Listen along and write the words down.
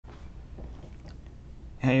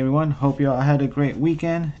Hey everyone, hope you all had a great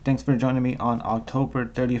weekend. Thanks for joining me on October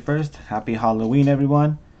 31st. Happy Halloween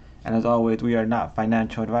everyone. And as always, we are not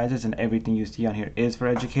financial advisors and everything you see on here is for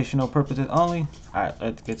educational purposes only. Alright,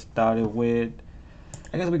 let's get started with,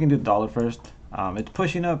 I guess we can do the dollar first. It's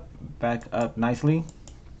pushing up, back up nicely.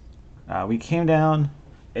 We came down,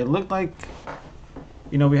 it looked like,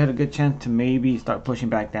 we had a good chance to maybe start pushing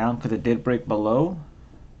back down because it did break below.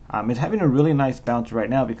 It's having a really nice bounce right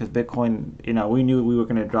now because Bitcoin, we knew we were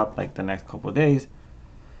going to drop like the next couple of days.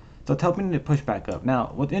 So it's helping it push back up.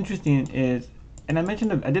 Now, what's interesting is, and I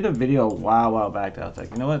mentioned, I did a video a while back that I was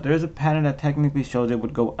like, you know what, there is a pattern that technically shows it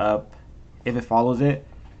would go up if it follows it.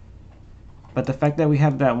 But the fact that we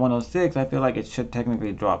have that 106, I feel like it should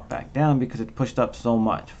technically drop back down because it's pushed up so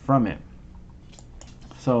much from it.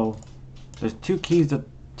 So there's two key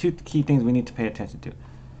things we need to pay attention to.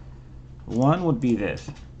 One would be this.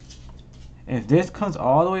 If this comes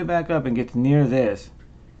all the way back up and gets near this,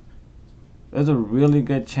 there's a really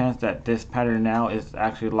good chance that this pattern now is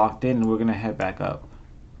actually locked in and we're going to head back up.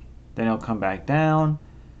 Then it'll come back down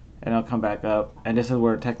and it'll come back up. And this is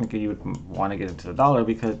where technically you would want to get into the dollar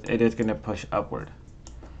because it is going to push upward.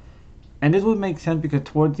 And this would make sense because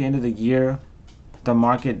towards the end of the year, the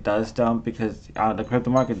market does dump because the crypto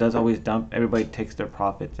market does always dump. Everybody takes their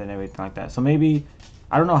profits and everything like that. So maybe,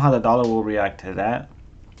 I don't know how the dollar will react to that.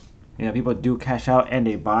 People do cash out and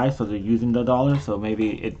they buy, so they're using the dollar. So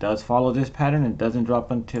maybe it does follow this pattern and doesn't drop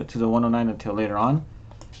until to the 109 until later on,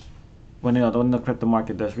 when the crypto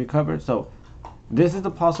market does recover. So this is the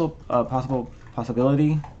possible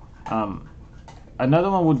possibility. Another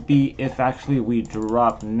one would be if actually we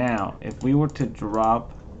drop now. If we were to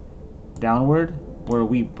drop downward, where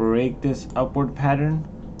we break this upward pattern,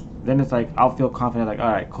 then it's like I'll feel confident, like,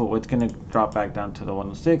 all right, cool, it's gonna drop back down to the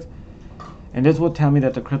 106. And this will tell me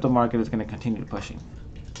that the crypto market is going to continue pushing.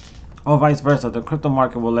 Or vice versa, the crypto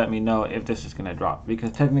market will let me know if this is going to drop.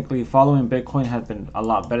 Because technically, following Bitcoin has been a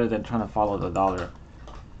lot better than trying to follow the dollar.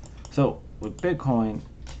 So, with Bitcoin,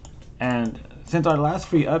 and since our last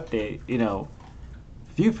free update,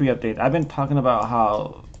 few free updates, I've been talking about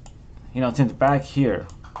how, since back here,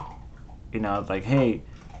 it's like, hey,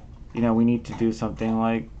 we need to do something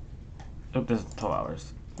like, oh, this is 12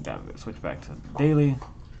 hours. We got to switch back to daily.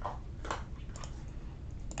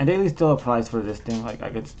 And daily still applies for this thing, like I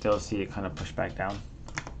could still see it kind of push back down.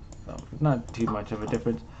 So it's not too much of a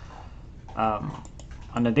difference. On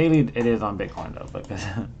the daily, it is on Bitcoin though. But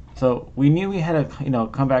so we knew we had to,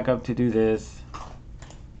 come back up to do this.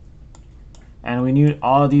 And we knew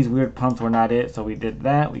all of these weird pumps were not it. So we did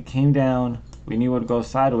that, we came down, we knew it would go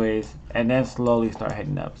sideways, and then slowly start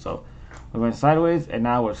heading up. So we went sideways, and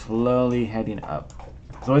now we're slowly heading up.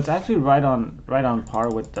 So it's actually right on par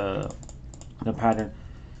with the pattern.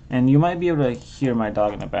 And you might be able to hear my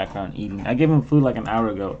dog in the background eating. I gave him food like an hour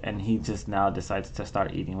ago, and he just now decides to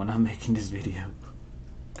start eating when I'm making this video.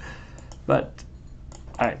 But,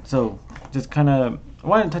 alright, so just kind of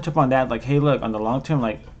wanted to touch upon that. Like, hey, look, on the long term,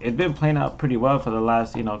 like, it's been playing out pretty well for the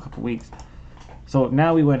last, couple weeks. So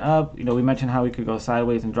now we went up. We mentioned how we could go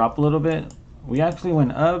sideways and drop a little bit. We actually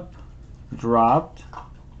went up, dropped.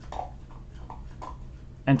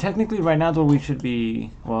 And technically, right now is where we should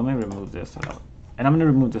be. Well, let me remove this. And I'm going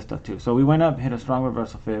to remove this stuff too. So we went up, hit a strong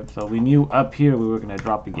reversal fib. So we knew up here we were going to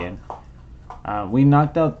drop again. We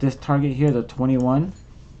knocked out this target here, the 21.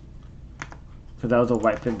 So that was a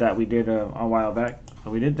white fib that we did a while back.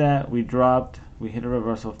 So we did that. We dropped. We hit a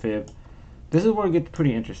reversal fib. This is where it gets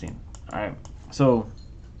pretty interesting. Alright. So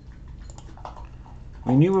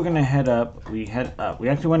we knew we were going to head up. We head up. We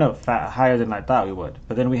actually went up higher than I thought we would.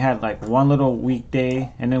 But then we had like one little weak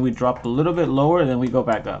day. And then we dropped a little bit lower. And then we go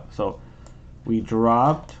back up. So we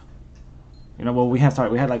dropped, we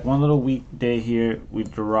had like one little weak day here, we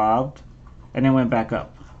dropped, and then went back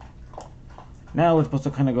up. Now we're supposed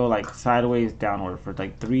to kind of go like sideways downward for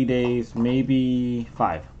like 3 days, maybe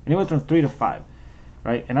 5. Anywhere from 3 to 5,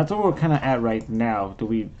 right? And that's where we're kind of at right now. Do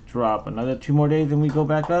we drop another 2 more days and we go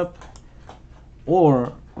back up?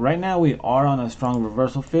 Or, right now we are on a strong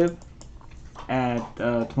reversal fib at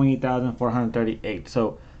 20,438.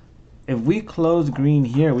 So, if we close green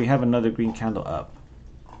here, we have another green candle up.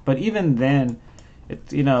 But even then,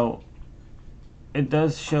 it's, it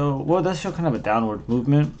does show kind of a downward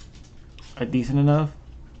movement, decent enough.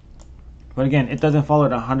 But again, it doesn't follow it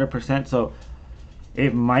 100%, so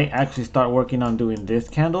it might actually start working on doing this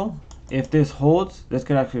candle. If this holds, this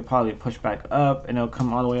could actually probably push back up, and it'll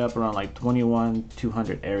come all the way up around like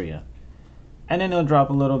 21,200 area. And then it'll drop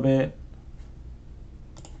a little bit.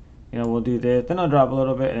 We'll do this, then it'll drop a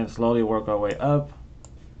little bit, and then slowly work our way up.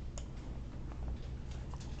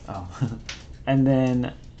 Oh. And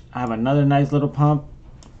then I have another nice little pump,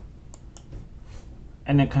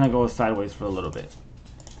 and then kind of goes sideways for a little bit.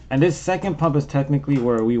 And this second pump is technically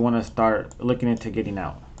where we want to start looking into getting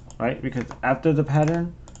out, right? Because after the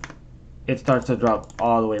pattern, it starts to drop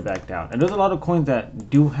all the way back down. And there's a lot of coins that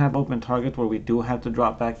do have open targets where we do have to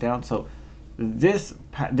drop back down. So this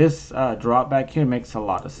drop back here makes a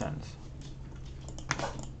lot of sense.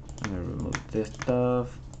 I'm gonna remove this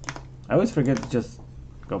stuff. I always forget to just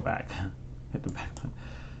go back, hit the back button.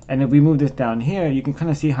 And if we move this down here, you can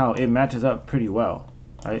kind of see how it matches up pretty well,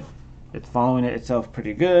 right? It's following it itself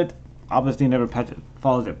pretty good. Obviously, never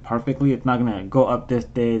follows it perfectly. It's not gonna go up this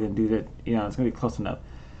day and do that. You know, it's gonna be close enough.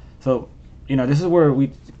 So, you know, this is where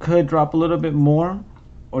we could drop a little bit more,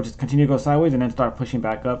 or just continue to go sideways and then start pushing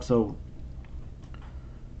back up. So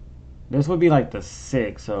this would be like the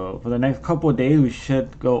 6. So for the next couple of days, we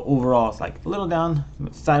should go overall. It's like a little down,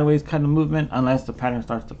 sideways kind of movement, unless the pattern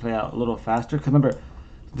starts to play out a little faster. Because remember,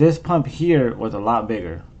 this pump here was a lot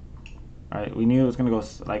bigger, right? We knew it was gonna go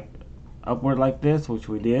like upward like this, which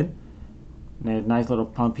we did. And a nice little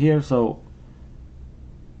pump here. So,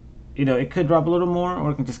 you know, it could drop a little more,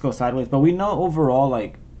 or it can just go sideways. But we know overall,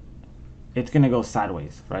 like, it's gonna go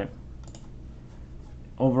sideways, right?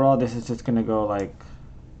 Overall, this is just gonna go like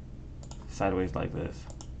sideways like this,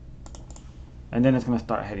 and then it's gonna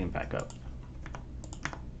start heading back up.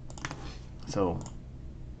 So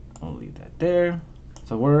I'll leave that there.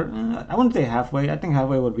 So we're I wouldn't say halfway. I think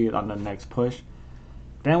halfway would be on the next push.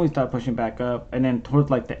 Then we start pushing back up, and then towards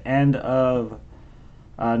like the end of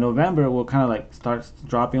November, we'll kind of like start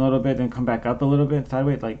dropping a little bit, then come back up a little bit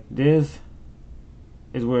sideways. Like this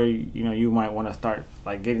is where, you know, you might want to start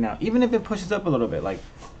like getting out, even if it pushes up a little bit. Like,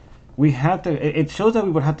 we have to, it shows that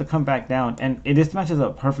we would have to come back down, and this matches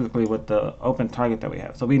up perfectly with the open target that we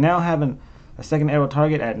have. So we now have a second arrow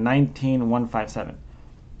target at 19,157.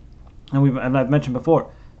 And I've mentioned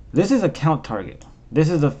before, this is a count target. This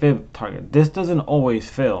is a fib target. This doesn't always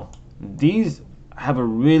fill. These have a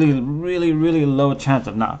really, really, really low chance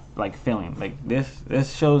of not like filling. Like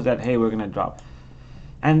this shows that, hey, we're gonna drop.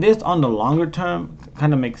 And this on the longer term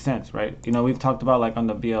kind of makes sense, right? You know, we've talked about like on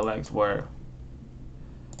the BLX where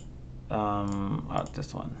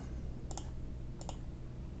this one,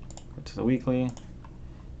 go to the weekly.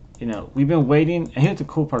 You know, we've been waiting, and here's the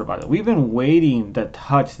cool part about it. We've been waiting to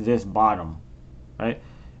touch this bottom, right?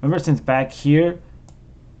 Remember, since back here,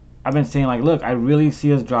 I've been saying like, look, I really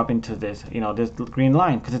see us dropping to this, you know, this green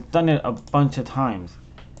line, because it's done it a bunch of times.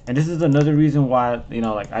 And this is another reason why, you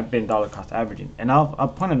know, like I've been dollar cost averaging. And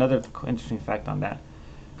I'll point another interesting fact on that.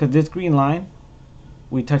 Because this green line,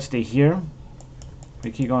 we touched it here.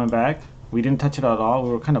 We keep going back. We didn't touch it at all. We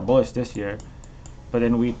were kind of bullish this year. But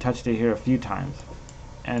then we touched it here a few times.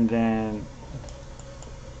 And then,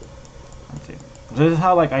 let's see. So this is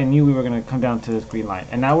how like I knew we were going to come down to this green line.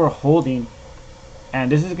 And now we're holding.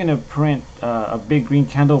 And this is going to print a big green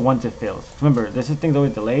candle once it fills. Remember, this thing's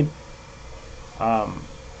always delayed.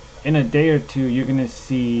 In a day or two, you're going to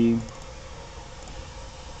see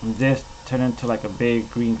this turn into like a big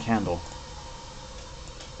green candle.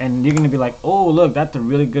 And you're going to be like, oh, look, that's a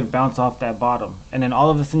really good bounce off that bottom. And then all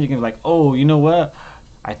of a sudden, you're going to be like, oh, you know what?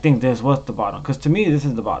 I think this was the bottom. Because to me, this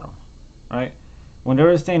is the bottom, right? When they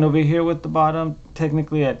were saying over here with the bottom,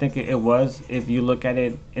 technically, I think it was, if you look at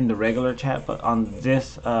it in the regular chat. But on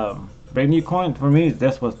this Brave coin, for me,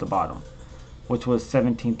 this was the bottom, which was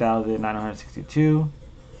 17,962,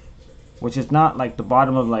 which is not like the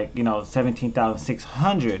bottom of like, you know,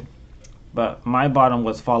 17,600. But my bottom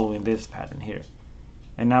was following this pattern here.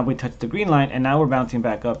 And now we touch the green line, and now we're bouncing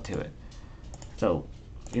back up to it. So,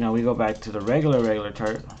 you know, we go back to the regular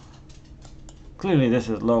chart. Clearly this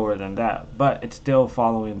is lower than that, but it's still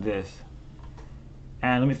following this.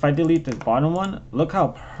 And if I delete this bottom one, look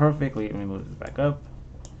how perfectly, let me move this back up.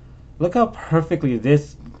 Look how perfectly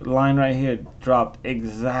this line right here dropped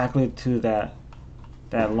exactly to that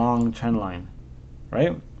long trend line,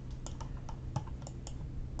 right?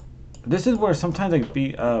 This is where sometimes like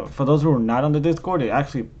for those who are not on the Discord, it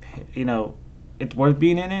actually, you know, it's worth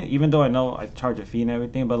being in it, even though I know I charge a fee and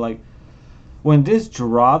everything. But like when this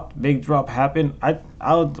big drop happened, I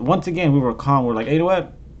was, once again, we were calm. We're like, hey, you know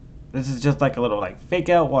what? This is just like a little like fake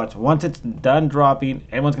out. Watch, once it's done dropping,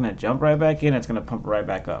 everyone's gonna jump right back in. It's gonna pump right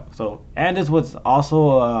back up. So, and this was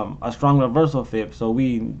also a strong reversal fib. So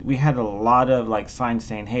we had a lot of like signs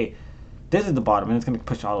saying, hey, this is the bottom, and it's gonna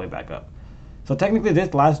push all the way back up. So technically,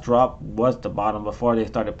 this last drop was the bottom before they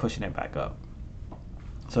started pushing it back up.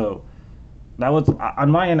 So that was,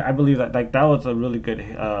 on my end, I believe that like that was a really good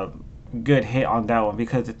hit on that one,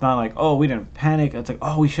 because it's not like, oh, we didn't panic. It's like,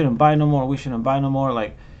 oh, we shouldn't buy no more. We shouldn't buy no more.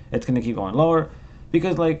 Like, it's gonna keep going lower,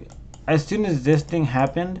 because like as soon as this thing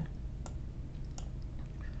happened,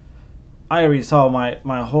 I already saw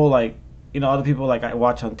my whole like, other people like I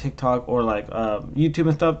watch on TikTok or like YouTube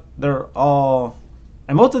and stuff. They're all,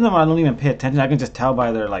 and most of them I don't even pay attention. I can just tell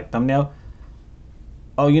by their like thumbnail.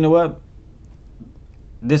 Oh, you know what?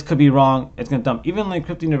 This could be wrong. It's gonna dump. Even like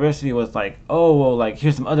Crypto University was like, oh well, like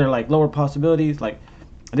here's some other like lower possibilities. Like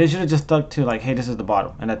they should have just stuck to like, hey, this is the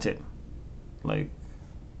bottom, and that's it. Like,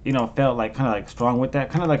 felt like kind of like strong with that.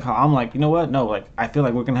 Kind of like how I'm like, you know what? No, like I feel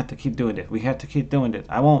like we're gonna have to keep doing this. We have to keep doing this.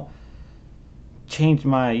 I won't change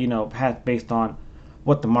my path based on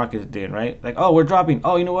what the market is doing, right? Like, oh, we're dropping.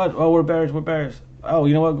 Oh, you know what? Oh, we're bearish. We're bearish. Oh,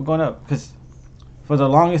 you know what? We're going up. Because for the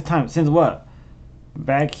longest time, since what?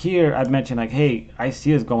 Back here, I've mentioned like, hey, I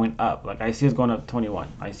see us going up. Like, I see us going up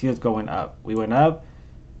 21. I see us going up. We went up,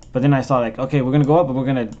 but then I saw like, okay, we're gonna go up, but we're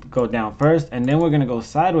gonna go down first, and then we're gonna go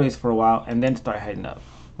sideways for a while, and then start heading up.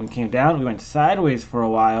 When it came down, we went sideways for a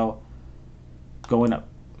while, going up.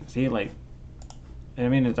 See, like, I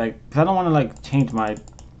mean, it's like, cause I don't want to like change my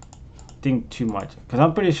thing too much, cause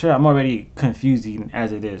I'm pretty sure I'm already confusing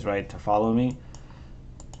as it is, right? To follow me.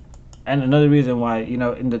 And another reason why,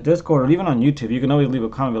 in the Discord or even on YouTube, you can always leave a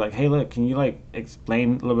comment, be like, hey, look, can you like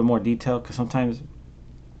explain a little bit more detail? Because sometimes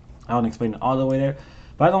I don't explain it all the way there.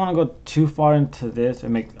 But I don't want to go too far into this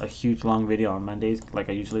and make a huge long video on Mondays like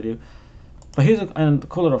I usually do. But here's a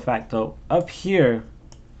cool little fact though. Up here,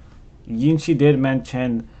 Yinchi did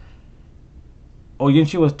mention, or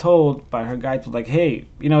Yinchi was told by her guides, like, hey,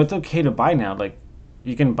 it's okay to buy now. Like,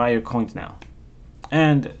 you can buy your coins now.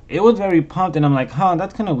 And it was very pumped, and I'm like, huh,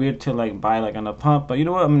 that's kind of weird to like buy like on a pump, but you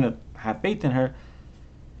know what? I'm gonna have faith in her.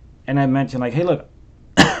 And I mentioned like, hey, look,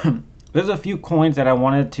 there's a few coins that I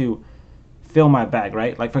wanted to fill my bag,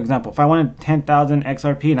 right? Like for example, if I wanted 10,000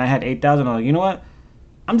 XRP and I had 8,000, I'm like, you know what?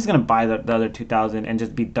 I'm just gonna buy the other 2,000 and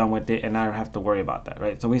just be done with it, and I don't have to worry about that,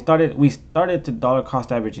 right? So we started to dollar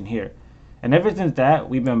cost average in here, and ever since that,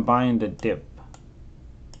 we've been buying the dip.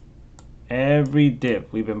 Every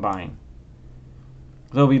dip we've been buying.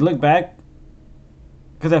 So we look back,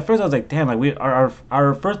 because at first I was like, damn, like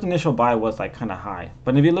our first initial buy was like kind of high.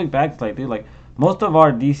 But if you look back, it's like, dude, like most of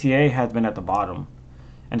our DCA has been at the bottom,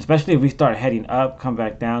 and especially if we start heading up, come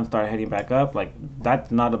back down, start heading back up, like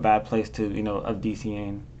that's not a bad place to of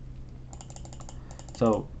DCAing.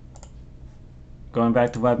 So going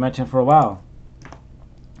back to what I've mentioned for a while,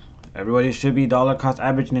 everybody should be dollar cost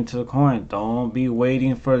averaging into the coin. Don't be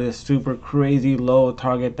waiting for this super crazy low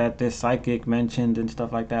target that this psychic mentioned and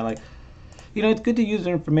stuff like that. Like, it's good to use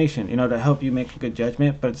the information, to help you make a good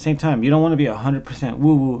judgment. But at the same time, you don't want to be 100%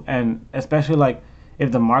 woo-woo. And especially like if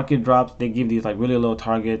the market drops, they give these like really low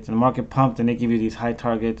targets, and the market pumps and they give you these high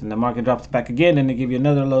targets, and the market drops back again and they give you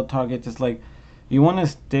another low target. Just like, you want to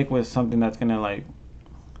stick with something that's gonna like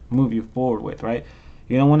move you forward with, right?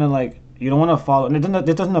 You don't want to follow, and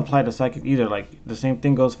it doesn't apply to psychic either. Like the same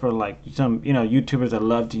thing goes for like some YouTubers that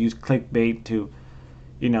love to use clickbait to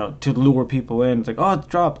to lure people in. It's like, oh, it's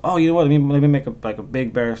dropped. Oh, you know what? Let me make a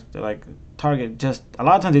big bearish like target. Just a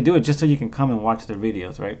lot of times they do it just so you can come and watch their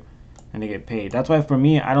videos, right? And they get paid. That's why for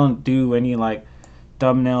me, I don't do any like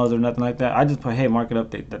thumbnails or nothing like that. I just put, hey, market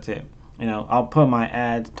update. That's it. I'll put my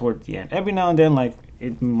ads towards the end. Every now and then, like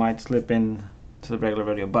it might slip in to the regular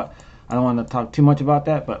video, but I don't want to talk too much about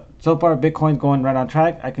that. But so far, Bitcoin's going right on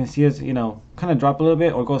track. I can see us, kind of drop a little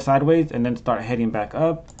bit or go sideways and then start heading back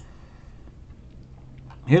up.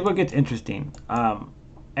 Here's what gets interesting.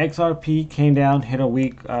 XRP came down, hit a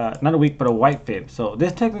week, not a week, but a white fib. So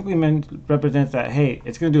this technically represents that, hey,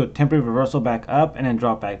 it's going to do a temporary reversal back up and then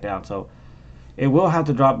drop back down. So it will have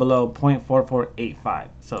to drop below 0.4485.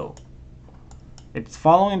 So it's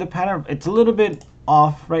following the pattern. It's a little bit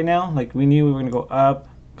off right now. Like we knew we were going to go up,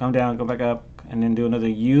 come down, go back up, and then do another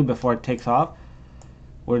U before it takes off.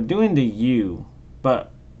 We're doing the U,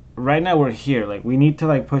 but right now we're here. Like we need to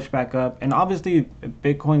like push back up, and obviously if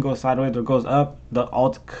Bitcoin goes sideways or goes up, the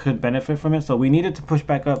alt could benefit from it. So we needed to push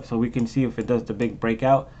back up so we can see if it does the big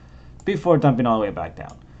breakout before dumping all the way back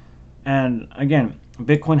down. And again,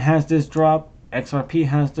 Bitcoin has this drop, XRP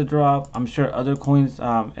has the drop. I'm sure other coins,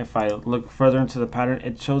 if I look further into the pattern,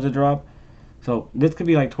 it shows a drop. So this could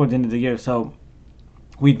be like towards the end of the year. So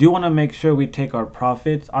we do want to make sure we take our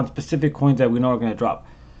profits on specific coins that we know are going to drop.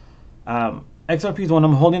 XRP is one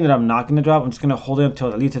I'm holding that I'm not going to drop. I'm just going to hold it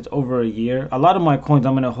until at least it's over a year. A lot of my coins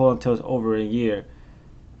I'm going to hold until it's over a year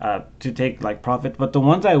to take like profits. But the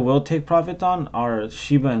ones I will take profits on are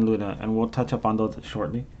Shiba and Luna, and we'll touch up on those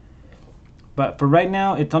shortly. But for right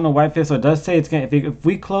now, it's on the white fib, so it does say it's going to, if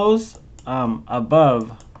we close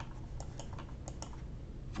above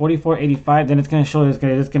 44.85, then it's going to show it's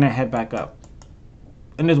going to head back up.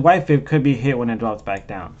 And this white fib could be hit when it drops back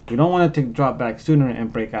down. We don't want it to drop back sooner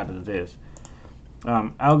and break out of this.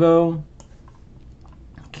 Algo,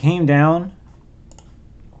 came down,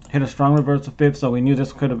 hit a strong reversal fib, so we knew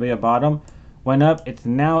this could be a bottom. Went up, it's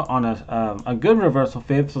now on a good reversal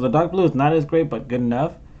fib, so the dark blue is not as great, but good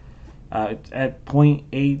enough. It's at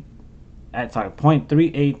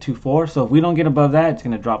 0.3824, so if we don't get above that, it's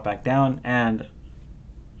going to drop back down, and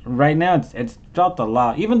right now it's dropped a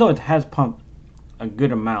lot, even though it has pumped a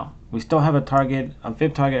good amount. We still have a target, a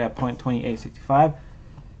fib target at 0.2865.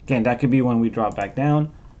 Again, that could be when we drop back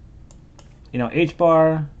down. You know, H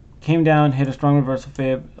bar came down, hit a strong reversal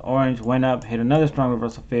fib. Orange went up, hit another strong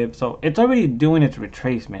reversal fib. So it's already doing its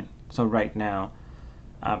retracement. So right now,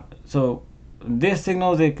 so this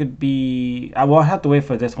signals it could be. I will have to wait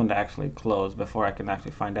for this one to actually close before I can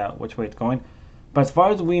actually find out which way it's going. But as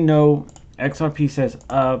far as we know, XRP says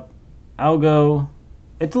up. Algo,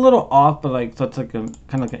 it's a little off, but like, so it's like a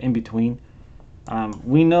kind of like an in between.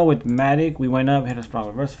 We know with Matic, we went up, hit a strong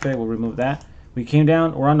reversal fib. We'll remove that. We came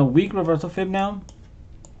down. We're on a weak reversal fib now.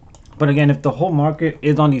 But again, if the whole market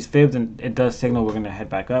is on these fibs, and it does signal we're going to head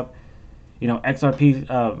back up. You know, XRP,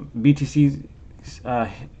 BTC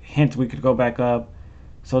hints we could go back up.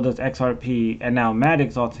 So does XRP, and now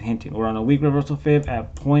Matic's also hinting. We're on a weak reversal fib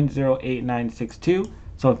at 0.08962.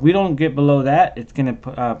 So if we don't get below that, it's going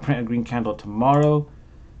to print a green candle tomorrow.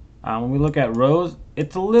 When we look at Rose,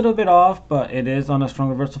 it's a little bit off, but it is on a strong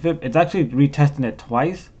reversal fib. It's actually retesting it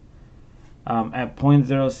twice. At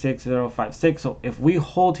 0.06056. So if we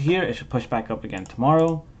hold here, it should push back up again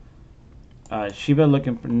tomorrow. Shiba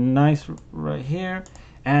looking nice right here.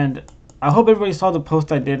 And I hope everybody saw the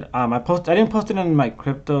post I did. I didn't post it in my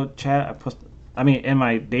crypto chat. In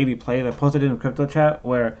my daily plays. I posted it in the crypto chat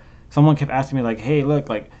where someone kept asking me like, hey, look,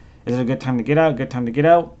 like, is it a good time to get out? Good time to get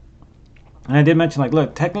out? And I did mention like,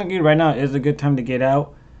 look, technically right now is a good time to get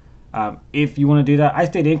out. If you want to do that, I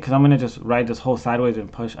stayed in because I'm going to just ride this whole sideways and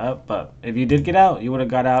push up. But if you did get out, you would have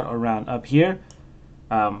got out around up here,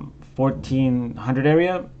 1400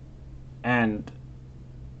 area. And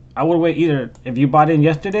I would wait either. If you bought in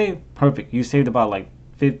yesterday, perfect. You saved about like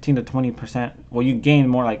 15 to 20%. Well, you gained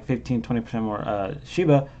more like 15, 20% more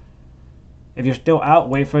Shiba. If you're still out,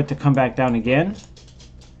 wait for it to come back down again.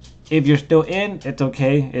 If you're still in, it's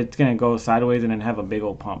okay. It's going to go sideways and then have a big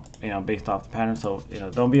old pump, you know, based off the pattern. So, you know,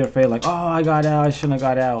 don't be afraid like, oh, I got out. I shouldn't have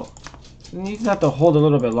got out. And you just have to hold a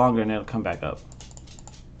little bit longer and it'll come back up.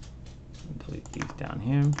 Delete these down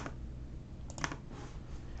here.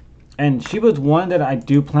 And Shiba's one that I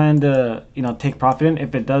do plan to, you know, take profit in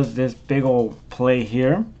if it does this big old play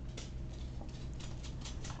here.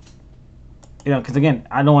 You know, because again,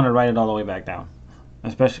 I don't want to ride it all the way back down.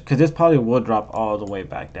 Especially because this probably will drop all the way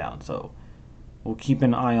back down. So we'll keep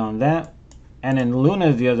an eye on that. And then Luna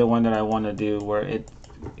is the other one that I want to do where it,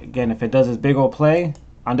 again, if it does this big old play,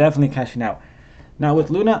 I'm definitely cashing out. Now with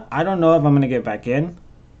Luna, I don't know if I'm going to get back in.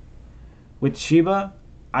 With Shiba,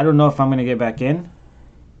 I don't know if I'm going to get back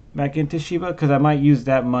into Shiba, because I might use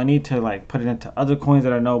that money to like put it into other coins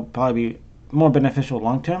that I know probably be more beneficial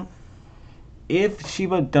long term. If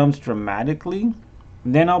Shiba dumps dramatically,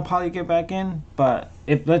 then I'll probably get back in. But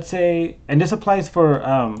if, let's say, and this applies for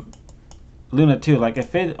Luna too, like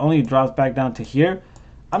if it only drops back down to here,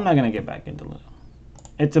 I'm not gonna get back into Luna.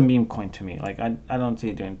 It's a meme coin to me. Like I don't see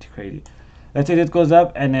it doing too crazy. Let's say this goes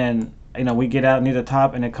up and then, you know, we get out near the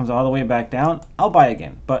top and it comes all the way back down, I'll buy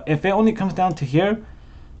again. But if it only comes down to here,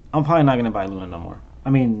 I'm probably not gonna buy Luna no more. I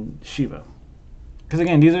mean Shiba, because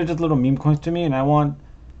again, these are just little meme coins to me, and I want,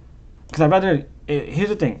 because I'd rather. Here's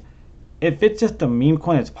the thing. If it's just a meme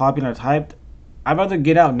coin, it's popular, it's hyped, I'd rather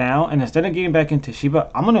get out now, and instead of getting back into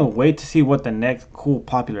Shiba, I'm going to wait to see what the next cool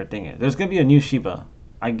popular thing is. There's going to be a new Shiba.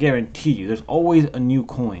 I guarantee you. There's always a new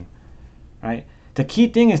coin, right? The key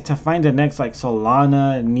thing is to find the next like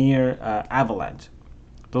Solana, near Avalanche.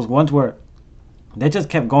 Those ones where they just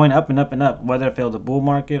kept going up and up and up, whether if it was a bull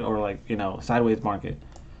market or like, you know, sideways market.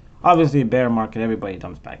 Obviously, bear market, everybody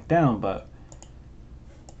dumps back down, but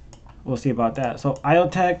we'll see about that. So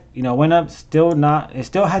IoTech, you know, went up, it still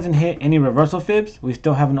hasn't hit any reversal fibs. We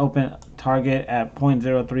still have an open target at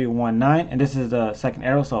 0.0319, and this is the second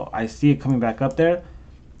arrow, so I see it coming back up there.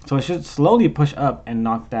 So it should slowly push up and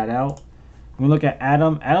knock that out. When we look at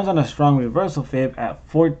Atom's on a strong reversal fib at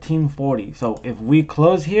 1440. So if we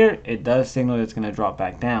close here, it does signal it's going to drop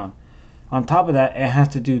back down. On top of that, it has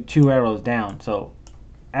to do 2 arrows down. So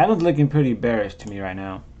Atom's looking pretty bearish to me right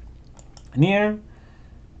now. Near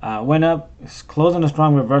went up, closed on a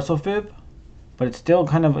strong reversal fib, but it's still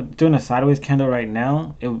kind of doing a sideways candle right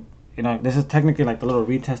now. You know, this is technically like the little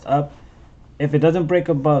retest up. If it doesn't break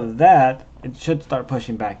above that, it should start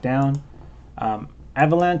pushing back down.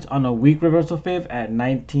 Avalanche on a weak reversal fib at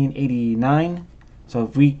 1989. So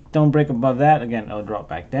if we don't break above that, again, it'll drop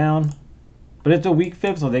back down. but it's a weak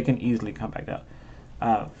fib, so they can easily come back up.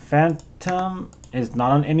 Phantom is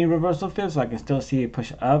not on any reversal fib, so I can still see it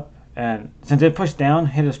push up. And since it pushed down,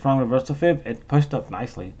 hit a strong reversal fib, it pushed up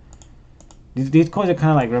nicely. These coins are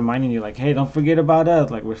kind of like reminding you, like, hey, don't forget about us.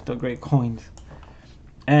 Like, we're still great coins.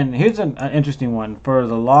 And here's an interesting one. For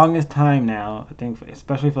the longest time now, I think,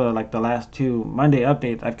 especially for like the last 2 Monday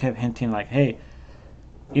updates, I've kept hinting like, hey,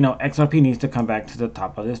 you know, XRP needs to come back to the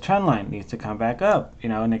top of this trend line, needs to come back up, you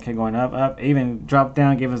know, and it kept going up, up, it even dropped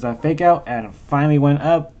down, gave us that fake out, and finally went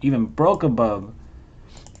up, even broke above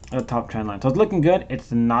the top trend line. So it's looking good.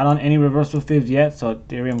 It's not on any reversal fibs yet, so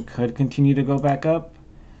Ethereum could continue to go back up.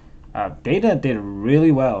 Data did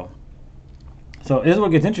really well. So this is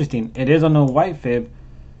what gets interesting. It is on a white fib,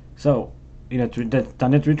 so you know, it's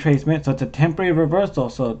done its retracement, so it's a temporary reversal.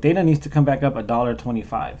 So data needs to come back up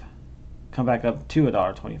 $1.25. Come back up to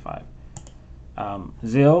 $1.25.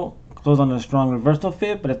 ZIL closed on a strong reversal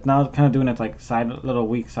fib, but it's now kind of doing its like little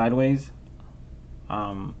weak sideways.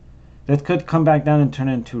 This could come back down and turn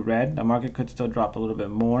into red. The market could still drop a little bit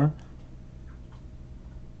more.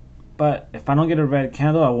 But if I don't get a red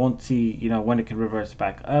candle, I won't see, you know, when it can reverse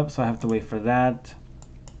back up. So I have to wait for that.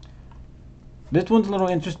 This one's a little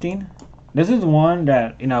interesting. This is one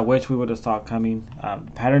that, you know, I wish we would have saw coming.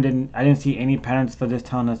 Pattern I didn't see any patterns for this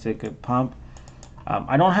telling us it could pump.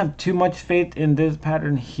 I don't have too much faith in this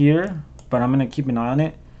pattern here, but I'm gonna keep an eye on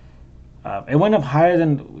it. It went up higher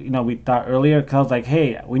than, you know, we thought earlier, because I was like,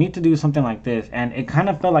 hey, we need to do something like this, and it kind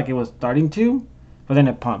of felt like it was starting to, but then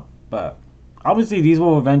it pumped. But obviously these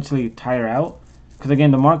will eventually tire out, because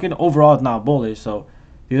again, the market overall is not bullish. So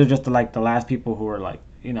these are just the last people who are like,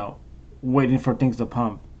 you know, waiting for things to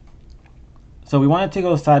pump. So we want to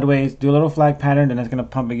go sideways, do a little flag pattern, then it's going to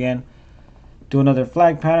pump again. Do another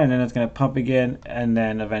flag pattern, and then it's going to pump again, and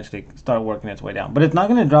then eventually start working its way down. But it's not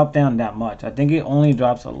going to drop down that much. I think it only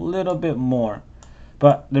drops a little bit more.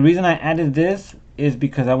 But the reason I added this is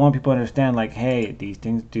because I want people to understand, like, hey, these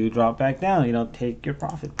things do drop back down. You know, take your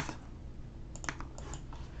profits.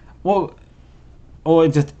 Well,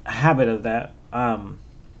 it's just a habit of that.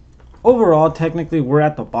 Overall, technically, we're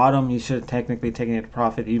at the bottom. You should technically taking a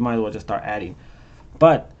profit. You might as well just start adding.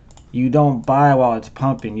 But you don't buy while it's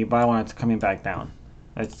pumping. You buy when it's coming back down.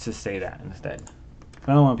 Let's just say that instead.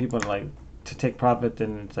 I don't want people to take profit,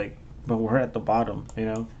 and it's like, but we're at the bottom, you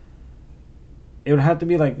know. It would have to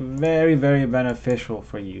be like very, very beneficial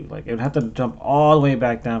for you. Like it would have to jump all the way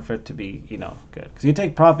back down for it to be, you know, good. Because you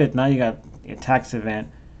take profit, now you got a tax event,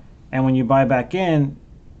 and when you buy back in,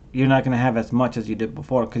 you're not going to have as much as you did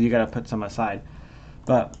before because you got to put some aside.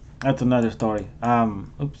 But that's another story.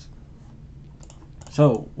 Oops.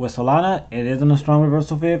 So with Solana, it is in a strong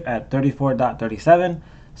reversal fib at 34.37.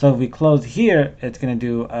 So if we close here, it's going to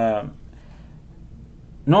do,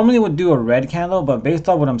 normally it would do a red candle, but based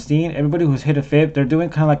on what I'm seeing, everybody who's hit a fib, they're doing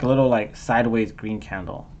kind of like a little like sideways green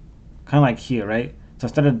candle. Kind of like here, right? So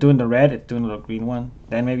instead of doing the red, it's doing a little green one.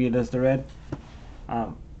 Then maybe it does the red.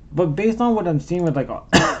 But based on what I'm seeing with like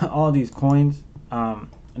all these coins,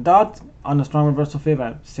 DOT's on the strong reversal fib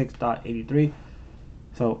at 6.83,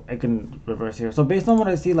 so it can reverse here. So based on what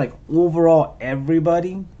I see, like overall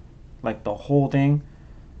everybody, like the whole thing,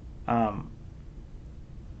 am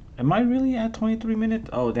I really at 23 minutes?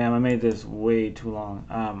 Oh damn, I made this way too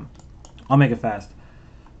long. I'll make it fast.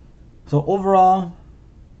 So overall,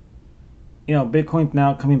 you know, Bitcoin's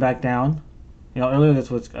now coming back down. You know, earlier this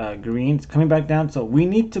was green. It's coming back down. So we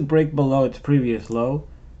need to break below its previous low.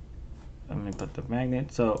 Let me put the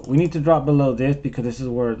magnet. So we need to drop below this because this is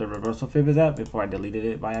where the reversal fib is at before I deleted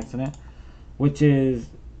it by accident, which is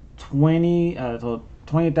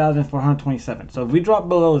 20,427. So if we drop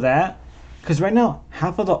below that, because right now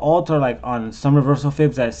half of the alts are like on some reversal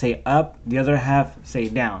fibs that say up, the other half say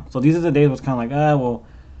down. So these are the days where it's kind of like, well,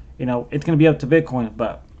 you know, it's going to be up to Bitcoin,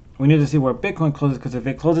 but we need to see where Bitcoin closes, because if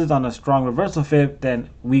it closes on a strong reversal fib, then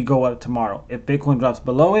we go up tomorrow. If Bitcoin drops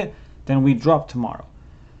below it, then we drop tomorrow.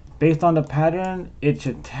 Based on the pattern, it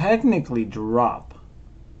should technically drop.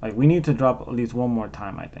 Like we need to drop at least one more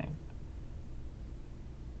time, I think.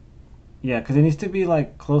 Yeah, because it needs to be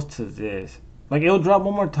like close to this. Like it'll drop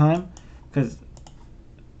one more time, because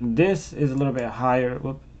this is a little bit higher.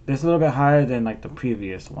 This is a little bit higher than like the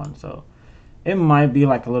previous one, so it might be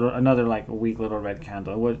like another like a weak little red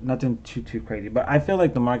candle. It was nothing too crazy, but I feel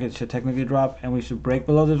like the market should technically drop, and we should break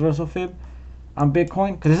below this reversal fib on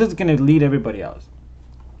Bitcoin, because this is going to lead everybody else.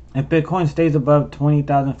 If Bitcoin stays above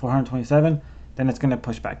 20,427, then it's going to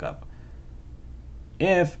push back up.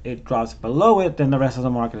 If it drops below it, then the rest of the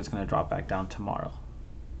market is going to drop back down tomorrow.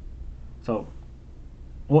 So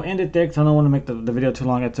we'll end it there because I don't want to make the video too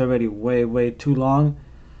long. It's already way too long.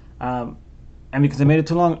 And because I made it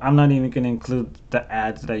too long, I'm not even going to include the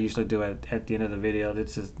ads that I usually do at the end of the video.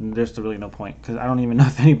 It's just, there's really no point, because I don't even know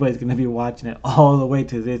if anybody's going to be watching it all the way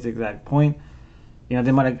to this exact point. You know,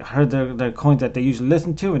 they might have heard their coins that they usually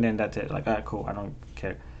listen to, and then that's it. Like, alright, cool, I don't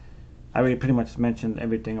care. I already pretty much mentioned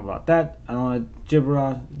everything about that. I don't want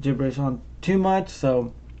to gibberish on too much,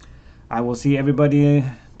 so I will see everybody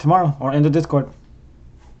tomorrow or in the Discord.